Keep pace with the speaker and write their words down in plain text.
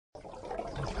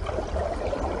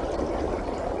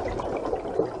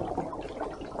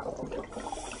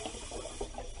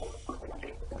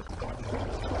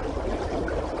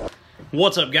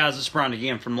What's up, guys? It's Brian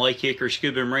again from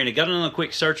LakeHickoryScuba and Marina. Got another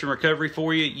quick search and recovery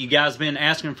for you. You guys been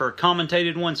asking for a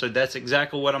commentated one, so that's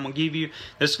exactly what I'm going to give you.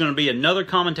 This is going to be another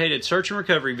commentated search and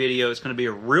recovery video. It's going to be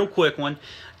a real quick one.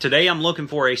 Today I'm looking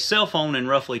for a cell phone in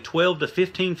roughly 12 to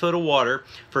 15 foot of water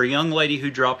for a young lady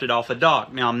who dropped it off a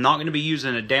dock. Now, I'm not going to be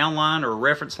using a downline or a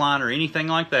reference line or anything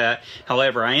like that.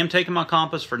 However, I am taking my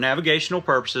compass for navigational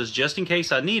purposes just in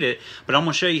case I need it, but I'm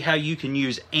going to show you how you can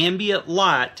use ambient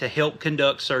light to help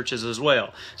conduct searches as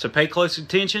well. So pay close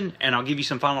attention and I'll give you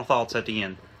some final thoughts at the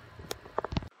end.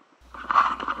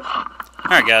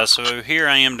 Alright guys, so here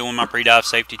I am doing my pre-dive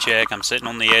safety check. I'm sitting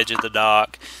on the edge of the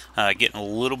dock, getting a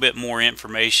little bit more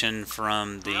information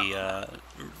from the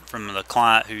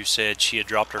client who said she had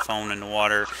dropped her phone in the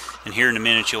water. And here in a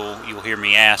minute you'll hear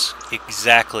me ask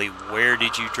exactly where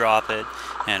did you drop it,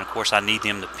 and of course I need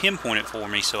them to pinpoint it for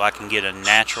me so I can get a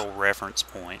natural reference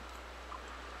point.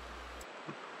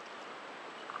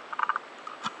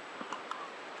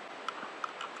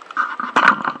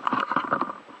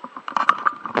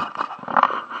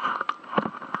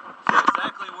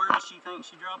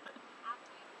 She dropped it?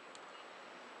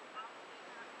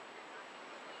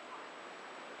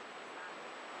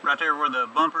 Right there where the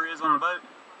bumper is on the boat?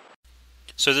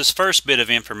 So this first bit of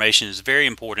information is very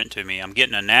important to me. I'm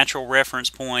getting a natural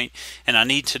reference point, and I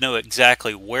need to know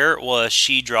exactly where it was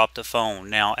she dropped the phone.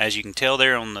 Now, as you can tell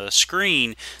there on the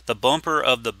screen, the bumper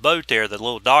of the boat there, the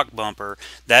little dock bumper,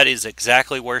 that is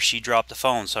exactly where she dropped the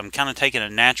phone. So I'm kind of taking a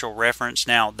natural reference.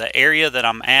 Now, the area that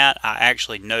I'm at, I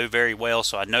actually know very well,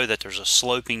 so I know that there's a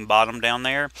sloping bottom down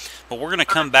there. But we're going to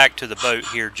come back to the boat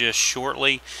here just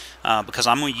shortly because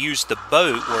I'm going to use the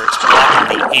boat where it's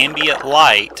blocking the ambient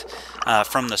light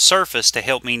from the surface to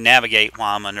help me navigate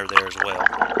while I'm under there as well.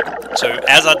 So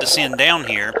as I descend down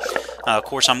here, of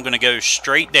course I'm going to go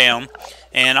straight down,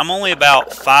 and I'm only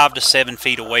about 5 to 7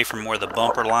 feet away from where the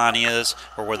bumper line is,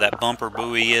 or where that bumper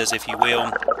buoy is, if you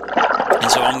will.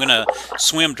 And so I'm going to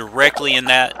swim directly in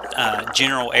that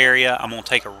general area. I'm going to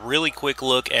take a really quick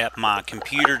look at my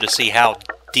computer to see how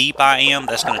deep I am.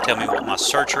 That's going to tell me what my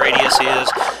search radius is.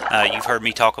 You've heard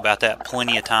me talk about that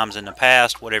plenty of times in the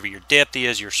past. Whatever your depth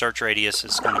is, your search radius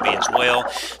is going to be as well.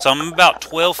 So I'm about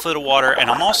 12 foot of water, and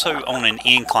I'm also on an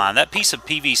incline. That piece of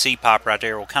PVC pipe right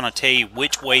there will kind of tell you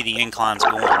which way the incline's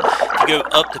going. If you go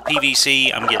up the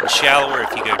PVC, I'm getting shallower.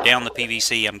 If you go down the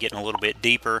PVC, I'm getting a little bit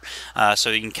deeper. So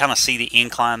you can kind of see the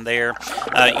incline there.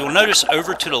 You'll notice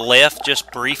over to the left, just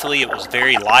briefly, it was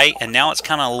very light, and now it's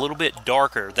kind of a little bit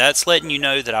darker. That's letting you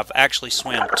know that I've actually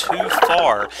swam too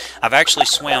far. I've actually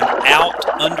swam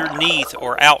out underneath,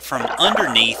 or out from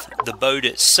underneath the boat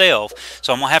itself.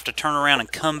 So I'm going to have to turn around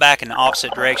and come back in the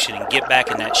opposite direction and get back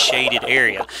in that shaded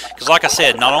area. Because like I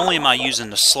said, not only am I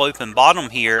using the slope and bottom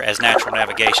here as natural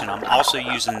navigation, I'm also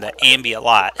using the ambient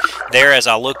light. There, as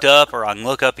I looked up, or I can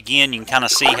look up again, you can kind of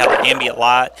see how the ambient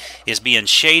light is being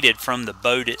shaded from the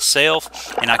boat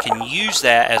itself, and I can use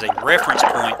that as a reference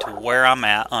point to where I'm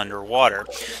at underwater.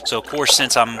 So of course,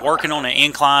 since I'm working on an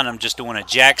incline, I'm just doing a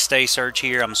jack stay search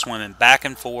here. I'm swimming back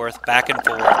and forth, back and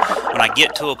forth. When I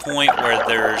get to a point where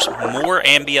there's more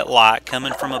ambient light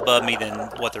coming from above me than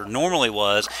what there normally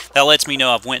was, that lets me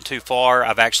know I've went too far.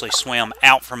 I've actually swam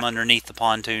out from underneath the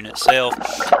pontoon itself.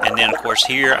 And then of course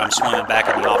here I'm swimming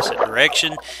back in the opposite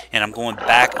direction, and I'm going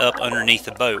back up underneath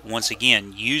the boat. Once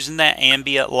again, using that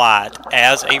ambient light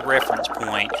as a reference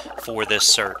point for this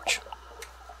search.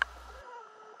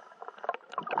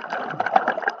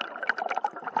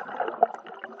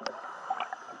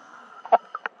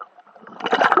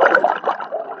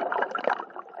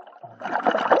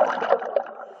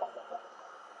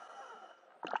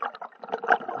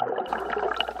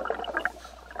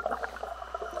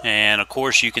 And of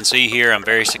course you can see here I'm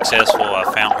very successful. I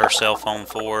found her cell phone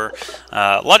for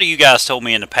her. A lot of you guys told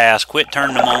me in the past, quit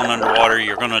turning them on underwater,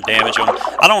 you're going to damage them.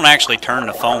 I don't actually turn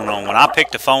the phone on. When I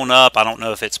pick the phone up, I don't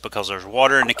know if it's because there's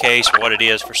water in the case or what it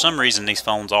is. For some reason these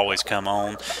phones always come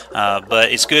on.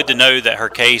 But it's good to know that her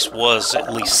case was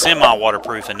at least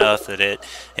semi-waterproof enough that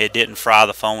it didn't fry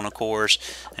the phone, of course.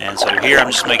 And so here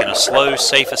I'm just making a slow,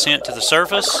 safe ascent to the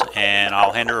surface, and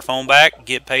I'll hand her phone back,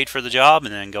 get paid for the job,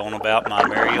 and then go on about my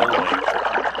merry old way. You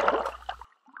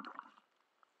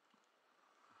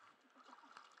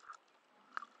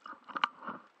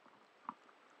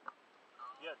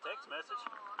got a text message?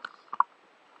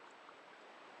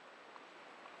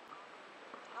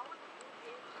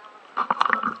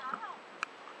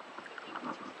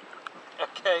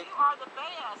 Okay. You are the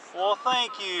best. Well,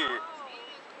 thank you.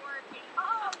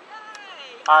 Oh,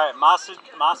 yay. All right,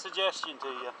 my suggestion to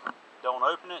you, don't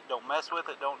open it, don't mess with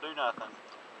it, don't do nothing.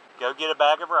 Go get a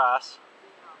bag of rice.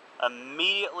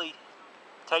 Immediately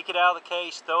take it out of the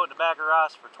case, throw it in the back of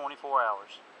ice for 24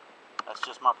 hours. That's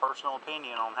just my personal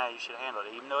opinion on how you should handle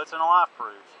it, even though it's in a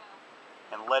life-proof.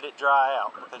 And let it dry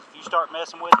out, because if you start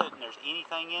messing with it and there's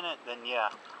anything in it, then yeah.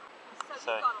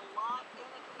 So you got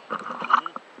a lot in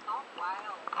it. Oh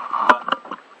wow.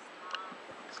 Nice.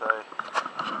 So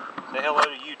say hello to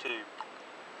YouTube.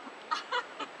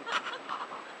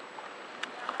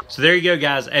 So there you go,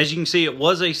 guys. As you can see, it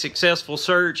was a successful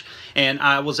search, and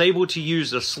I was able to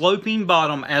use the sloping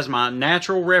bottom as my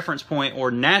natural reference point,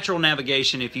 or natural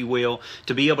navigation, if you will,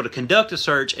 to be able to conduct a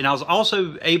search. And I was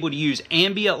also able to use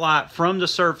ambient light from the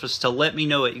surface to let me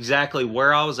know exactly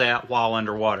where I was at while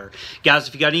underwater. Guys,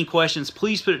 if you got any questions,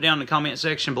 please put it down in the comment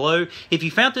section below. If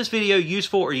you found this video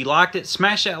useful or you liked it,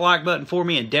 smash that like button for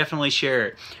me and definitely share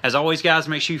it. As always, guys,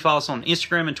 make sure you follow us on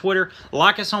Instagram and Twitter,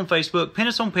 like us on Facebook, pin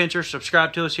us on Pinterest,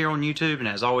 subscribe to us here on YouTube, and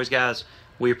as always, guys,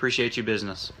 we appreciate your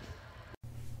business.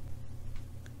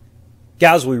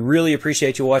 Guys, we really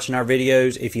appreciate you watching our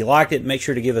videos. If you liked it, make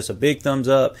sure to give us a big thumbs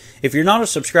up. If you're not a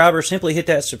subscriber, simply hit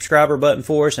that subscriber button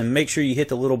for us, and make sure you hit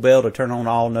the little bell to turn on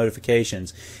all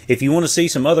notifications. If you want to see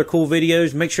some other cool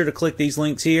videos, make sure to click these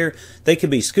links here. They could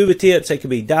be scuba tips, they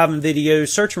could be diving videos,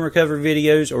 search and recovery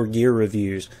videos, or gear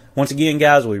reviews. Once again,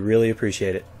 guys, we really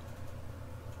appreciate it.